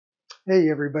Hey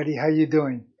everybody, how you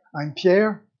doing? I'm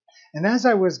Pierre, and as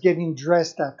I was getting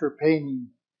dressed after painting,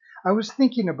 I was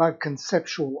thinking about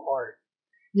conceptual art.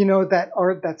 You know, that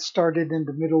art that started in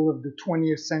the middle of the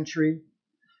 20th century.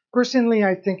 Personally,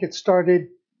 I think it started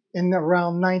in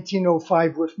around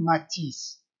 1905 with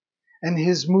Matisse and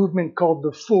his movement called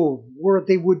the Fauve, where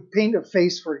they would paint a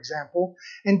face, for example,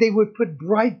 and they would put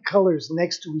bright colors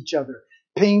next to each other,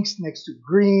 pinks next to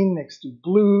green, next to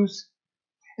blues.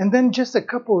 And then just a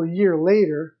couple of years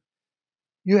later,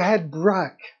 you had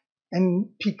Braque and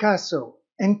Picasso,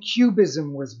 and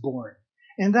Cubism was born.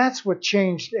 And that's what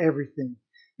changed everything,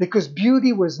 because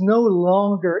beauty was no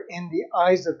longer in the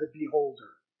eyes of the beholder.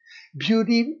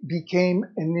 Beauty became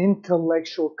an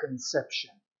intellectual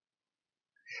conception.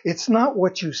 It's not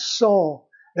what you saw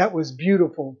that was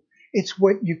beautiful, it's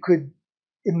what you could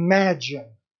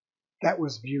imagine that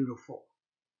was beautiful.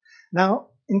 Now,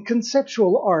 in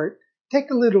conceptual art, take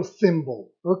a little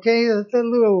thimble, okay? A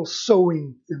little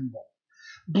sewing thimble.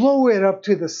 Blow it up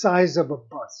to the size of a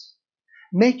bus.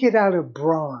 Make it out of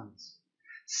bronze.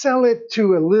 Sell it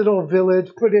to a little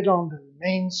village, put it on the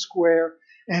main square,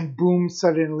 and boom,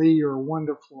 suddenly you're a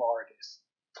wonderful artist.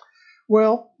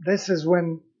 Well, this is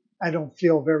when I don't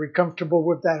feel very comfortable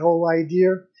with that whole idea.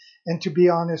 And to be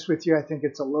honest with you, I think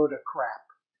it's a load of crap.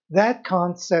 That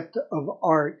concept of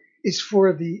art is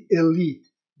for the elite,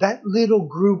 that little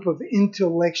group of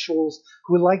intellectuals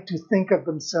who like to think of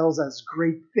themselves as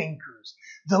great thinkers,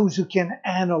 those who can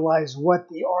analyze what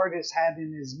the artist had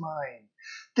in his mind,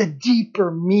 the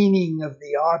deeper meaning of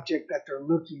the object that they're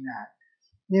looking at.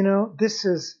 You know, this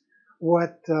is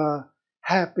what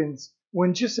happens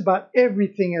when just about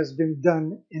everything has been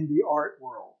done in the art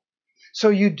world. So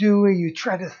you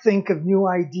try to think of new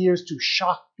ideas to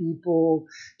shock people,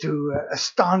 to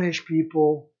astonish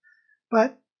people.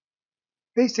 But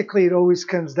basically, it always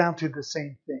comes down to the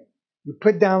same thing. You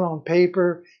put down on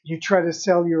paper, you try to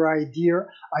sell your idea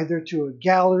either to a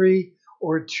gallery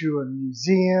or to a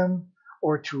museum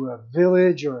or to a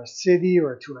village or a city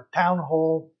or to a town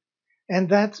hall. And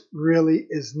that really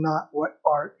is not what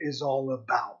art is all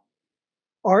about.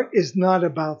 Art is not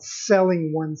about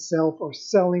selling oneself or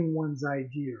selling one's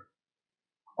idea.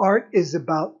 Art is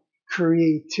about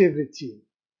creativity.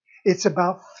 It's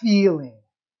about feeling.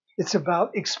 It's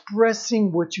about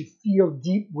expressing what you feel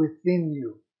deep within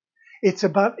you. It's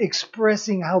about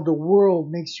expressing how the world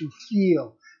makes you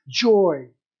feel joy,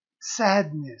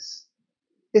 sadness.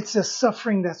 It's the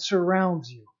suffering that surrounds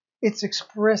you. It's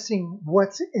expressing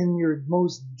what's in your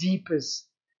most deepest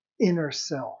inner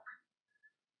self.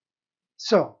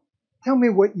 So, tell me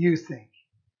what you think.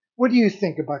 What do you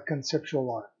think about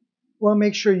conceptual art? Well,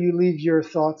 make sure you leave your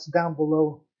thoughts down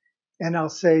below, and I'll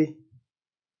say,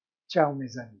 ciao,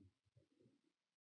 mes amis.